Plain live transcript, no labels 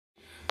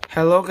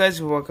Hello guys,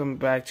 welcome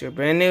back to a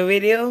brand new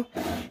video.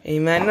 And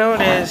you might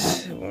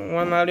notice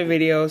one of the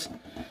videos,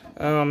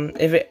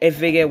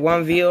 if we get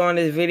one view on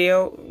this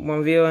video,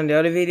 one view on the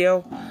other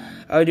video,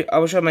 I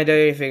will show my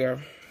WWE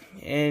figure.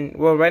 And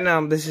well, right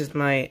now this is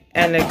my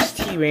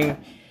NXT ring,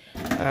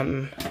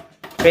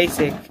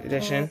 basic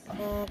edition.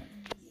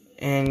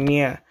 And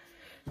yeah,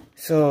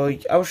 so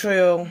I will show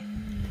you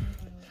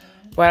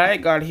what I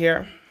got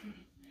here.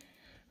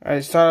 I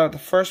started out the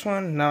first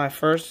one, not my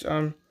first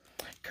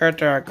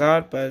character I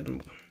got, but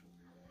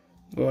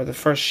well, the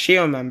first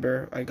Shield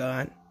member I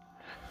got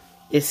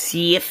is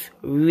Seth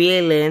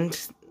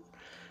Rollins,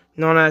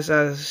 known as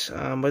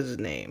what's his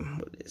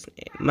name?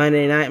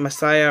 Monday Night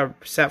Messiah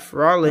Seth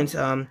Rollins.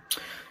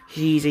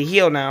 He's a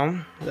heel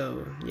now,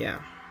 so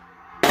yeah.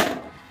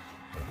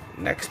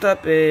 Next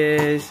up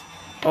is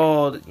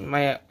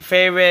my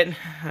favorite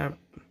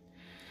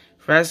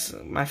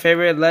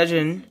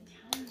legend,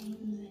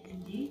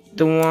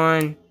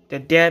 the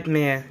dead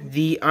man,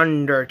 The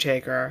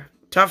Undertaker,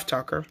 Tough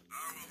Tucker.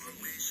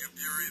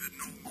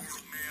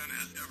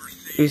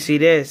 You see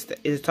this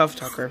is Tough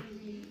Tucker.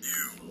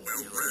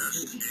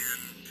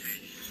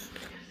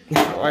 Wait,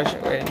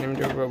 let me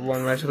do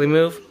one wrestling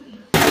move.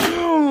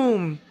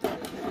 Boom!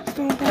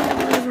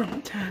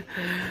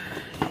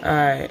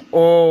 Alright,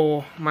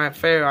 oh, my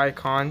favorite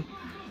icon.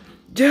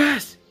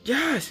 Yes!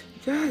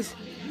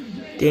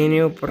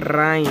 Daniel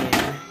Bryan.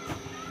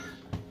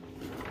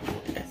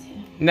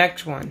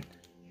 Next one.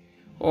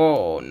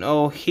 Oh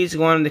no, he's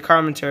going in the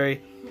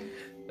commentary.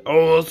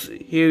 Oh,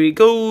 here he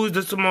goes,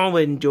 the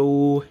Samoan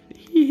Joe.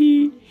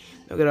 Look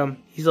at him,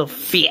 he's so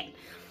fat.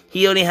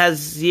 He only has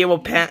 0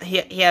 packs.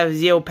 He has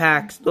 0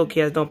 packs. Look,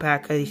 he has no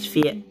pack because he's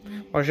fat.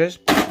 Watch this.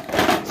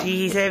 See,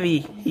 he's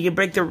heavy. He can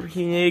break the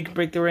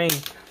ring.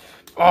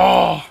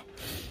 Oh,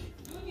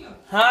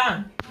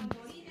 huh?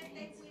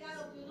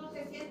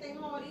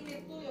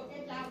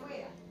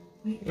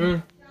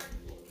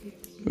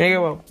 Make it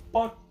well.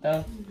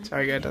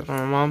 Sorry guys, that's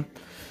my mom.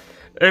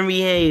 And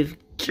we have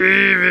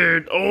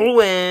Kevin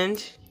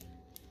Owens,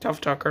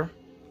 Tough Tucker.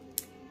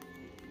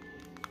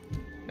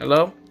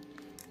 Hello?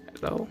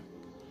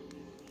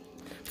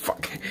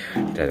 Fuck,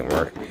 it doesn't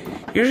work.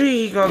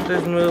 Usually he calls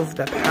this move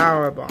the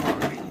power bomb.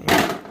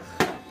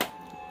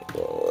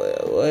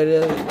 What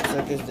is it? Looks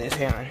like this.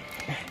 Hang on.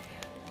 I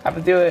have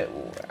to do it.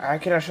 I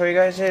cannot show you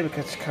guys it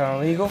because it's kind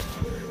of illegal.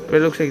 But it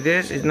looks like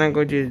this. It's not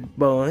going to his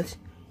bones.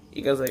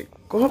 He goes like,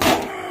 go up.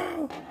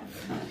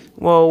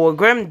 Well, what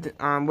Graham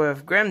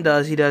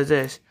does, he does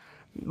this.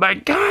 My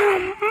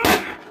God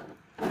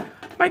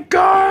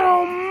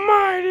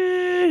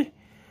Almighty!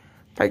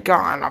 My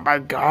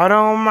God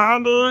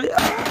Almighty!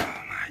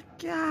 Oh my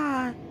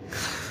God!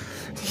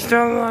 He's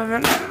still alive.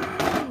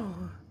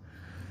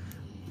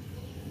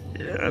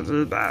 Yeah, this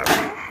is bad.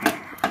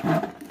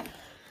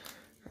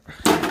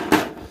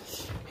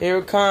 Here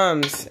it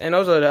comes, and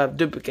also the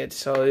duplicate.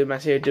 So you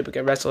might see a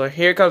duplicate wrestler.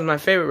 Here comes my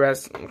favorite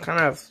wrestler,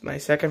 kind of my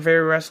second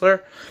favorite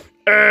wrestler,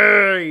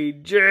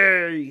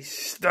 AJ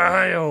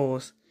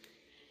Styles.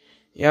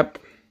 Yep,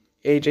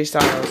 AJ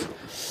Styles.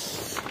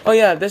 Oh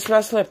yeah, this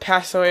wrestler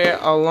passed away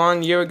a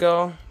long year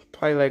ago,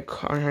 probably like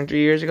 100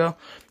 years ago.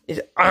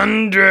 Is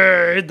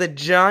Andre the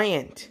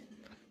Giant.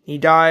 He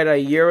died a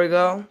year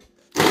ago.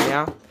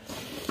 Yeah,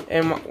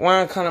 and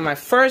one of kind of my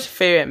first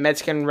favorite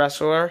Mexican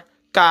wrestler,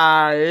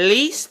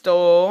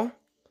 Kalisto.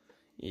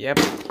 Yep,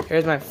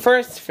 here's my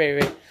first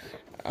favorite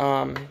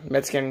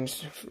Mexican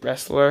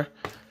wrestler,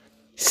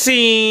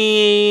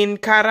 Sin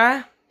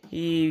Cara.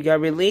 He got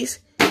released.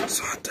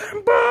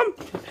 Something bomb.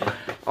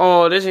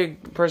 Oh, this is a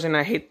person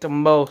I hate the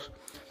most,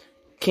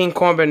 King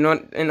Corbin.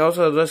 And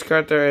also this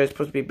character is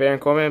supposed to be Baron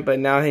Corbin, but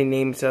now he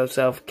names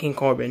himself King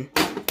Corbin.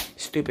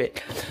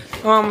 Stupid.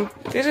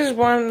 This is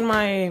one of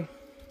my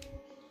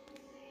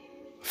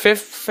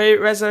fifth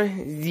favorite wrestler,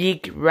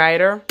 Zack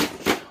Ryder.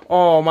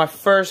 Oh, my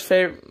first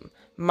favorite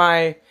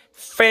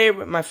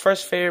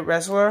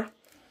wrestler.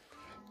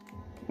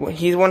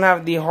 He's one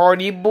of the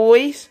Hardy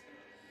Boys.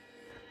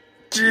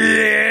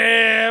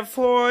 Jeff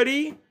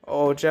Hardy.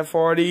 Oh, Jeff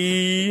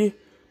Hardy.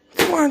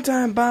 One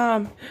time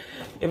bomb.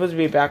 It was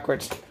be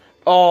backwards.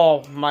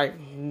 Oh, my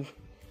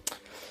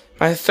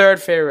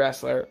third favorite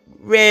wrestler,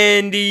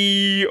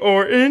 Randy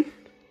Orton.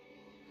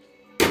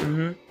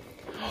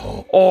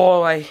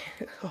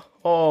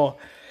 Oh,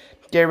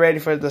 get ready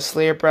for the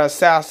Sleeper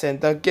Assassin,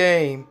 the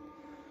game.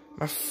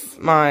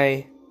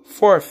 My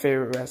fourth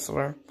favorite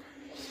wrestler,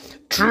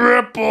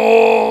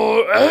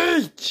 Triple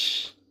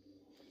H.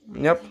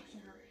 Yep.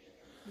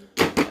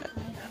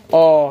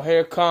 Oh,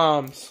 here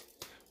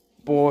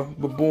boy.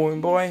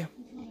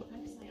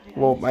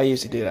 Well, I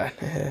used to do that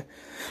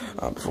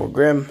before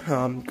Grim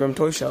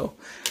Toy Show.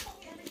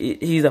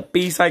 He's a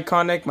beast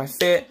iconic. My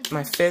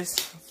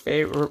fifth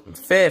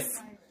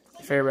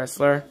favorite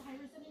wrestler,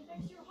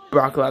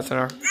 Brock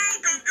Lesnar.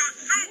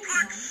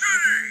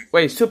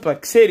 Wait,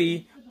 Suplex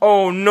City?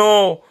 Oh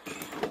no!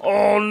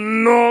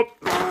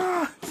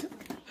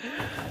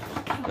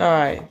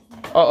 Alright.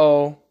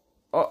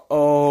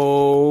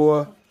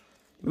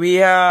 We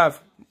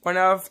have one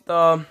of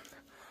the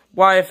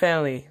Wyatt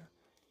family,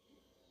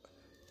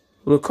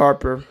 Luke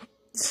Harper.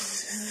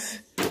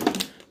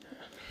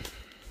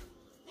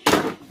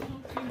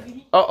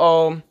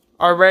 Uh-oh.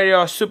 Our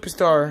radio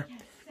superstar,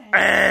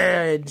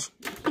 Edge.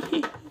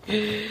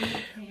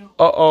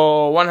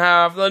 Uh-oh. One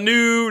half the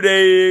New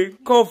Day,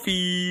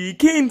 Kofi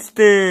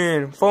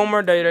Kingston.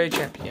 Former WWE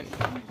champion.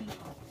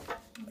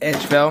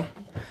 Edge fell.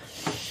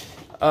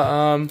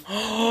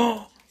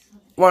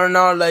 One of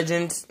our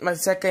legends. My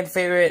second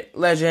favorite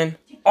legend.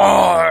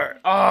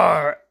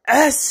 RRS.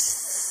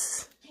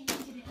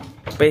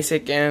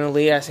 Basic and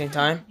elite at the same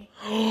time.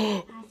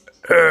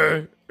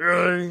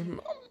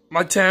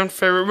 My 10th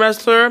favorite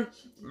wrestler.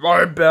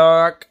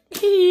 Ryback.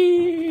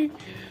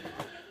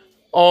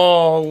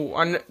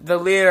 Oh, the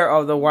leader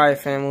of the Wyatt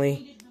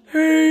family.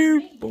 Hey,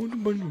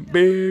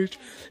 bitch.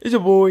 It's a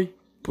boy.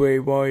 Bray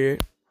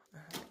Wyatt.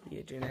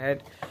 Yeah, in the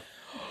head.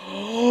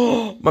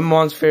 My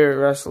mom's favorite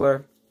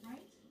wrestler.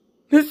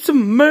 It's the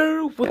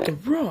matter with the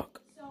Rock.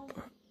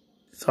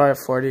 Sorry,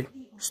 40.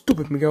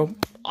 Stupid Miguel.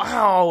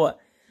 Ow.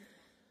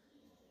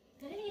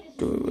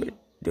 Do it,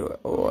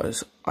 or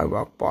I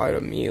rock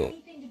bottom you.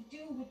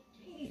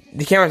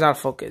 The camera's out of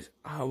focus.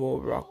 I will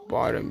rock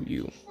bottom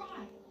you.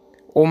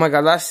 Oh my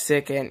god, that's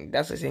sick, and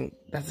that's a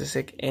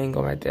sick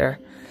angle right there.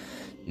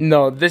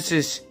 No, this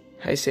is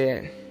how you say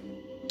it.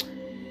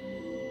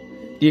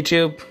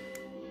 YouTube,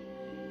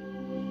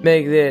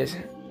 make this.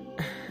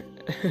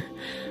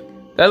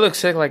 That looks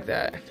sick like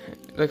that.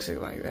 Looks sick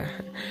like that.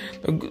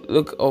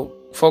 Look. Oh,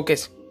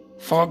 focus.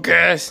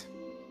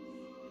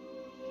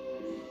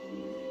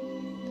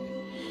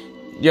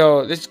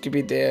 Yo, this could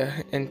be the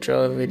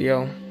intro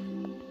video.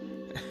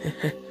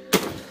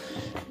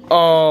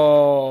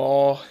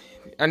 Oh,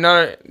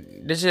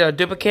 this is a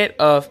duplicate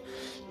of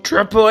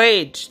Triple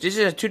H. This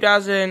is a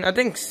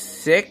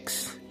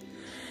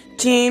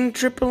 2016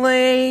 Triple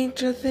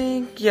H, I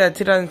think. Yeah,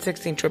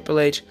 2016 Triple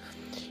H.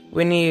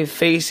 When he's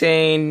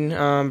facing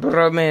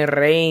Roman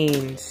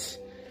Reigns.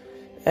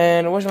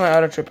 And where's my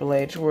other Triple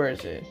H? Where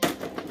is it?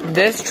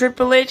 This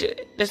Triple H,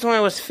 this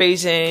one was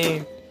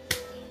facing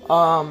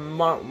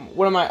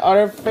one of my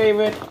other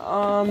favorite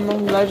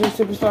legend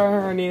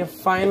superstar. I need to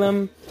find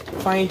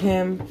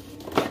him.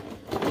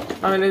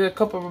 There's a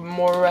couple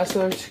more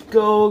wrestlers to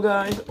go,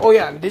 guys. Oh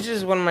yeah, this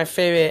is one of my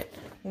favorite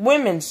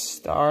women's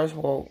stars.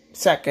 Well,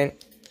 second,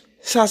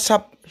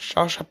 Sasha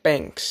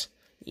Banks.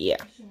 Yeah.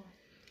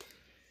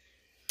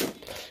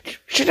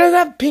 She doesn't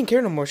have pink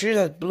hair no more. She just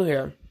has blue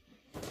hair.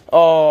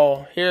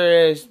 Oh,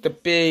 here is the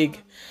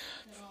big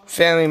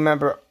family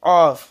member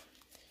of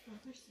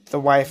the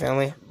Wyatt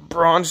family,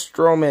 Braun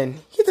Strowman.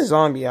 He's the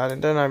zombie out,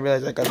 and then I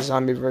realized I got the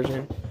zombie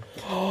version.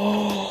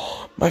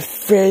 Oh, my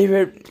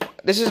favorite.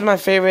 This is my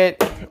favorite.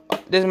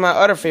 This is my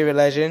other favorite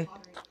legend,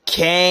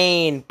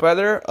 Kane,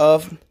 brother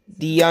of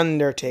The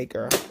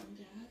Undertaker.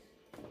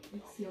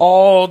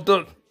 Oh,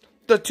 the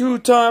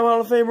 2-time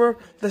Hall of Famer,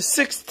 the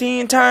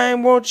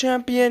 16-time world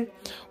champion.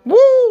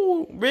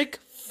 Woo! Ric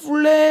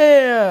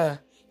Flair.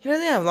 He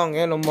doesn't have long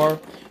hair no more.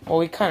 Well,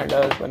 he kind of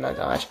does, but not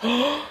that much.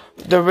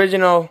 The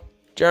original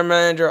general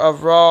manager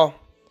of Raw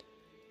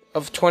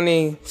of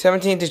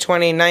 2017 to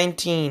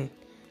 2019,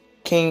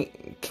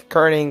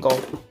 Kurt Angle.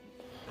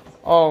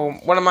 Oh,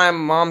 one of my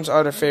mom's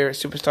other favorite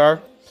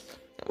superstar.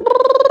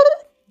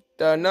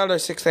 Another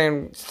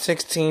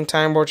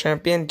 16-time world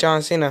champion,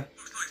 John Cena.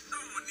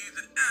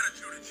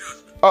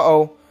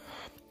 Uh-oh.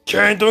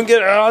 Karen, don't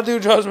get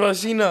attitude adjustment by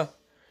Cena.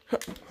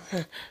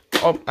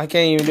 Oh, I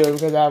can't even do it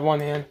because I have one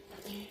hand.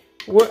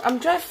 I'm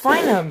trying to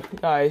find him,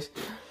 guys.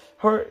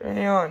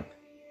 Hang on.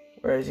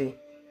 Where is he?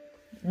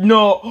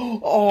 No.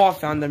 Oh, I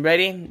found him.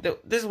 Ready?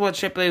 This is what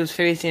Triple H was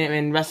facing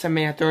in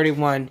WrestleMania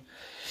 31.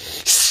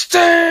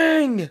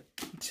 Sting!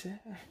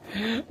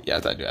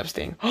 Yes, I do have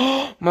Sting.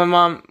 My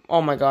mom.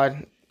 Oh my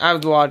god. I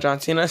have a lot of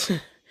John Cena's.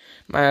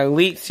 My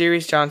Elite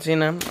Series John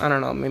Cena. I don't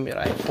know. Maybe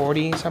like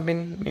 40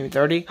 something. Maybe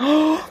 30.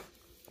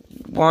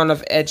 One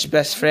of Edge's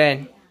best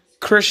friend,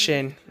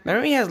 Christian.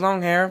 Remember he has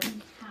long hair?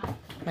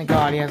 My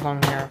god, he has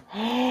long hair.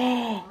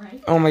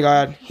 Oh my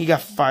god. He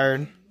got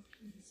fired.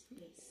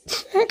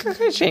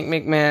 Shane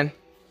McMahon.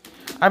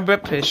 I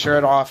ripped his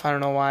shirt off. I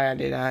don't know why I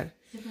did that.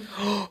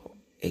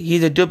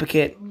 He's a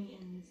duplicate.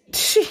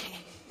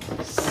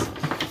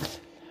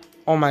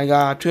 Oh my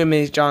god. 2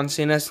 minutes John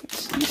Cena.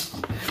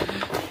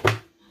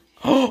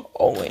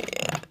 Oh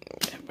yeah.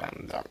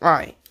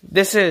 Alright.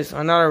 This is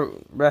another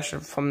wrestler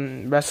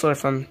from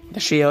The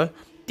Shield.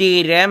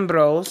 Dean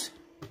Ambrose.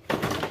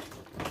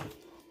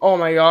 Oh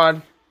my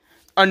god.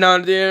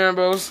 Another Dean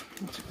Ambrose.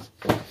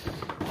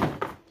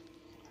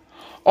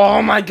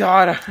 Oh my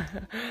god.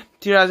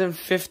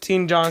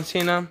 2015 John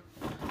Cena.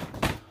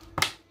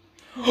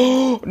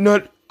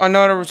 Not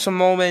another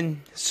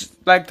Samoan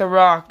like The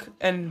Rock.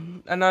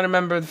 And another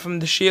member from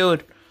The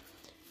Shield.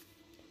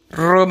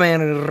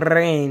 Roman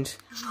Reigns.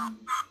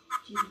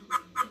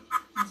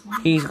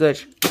 He's good.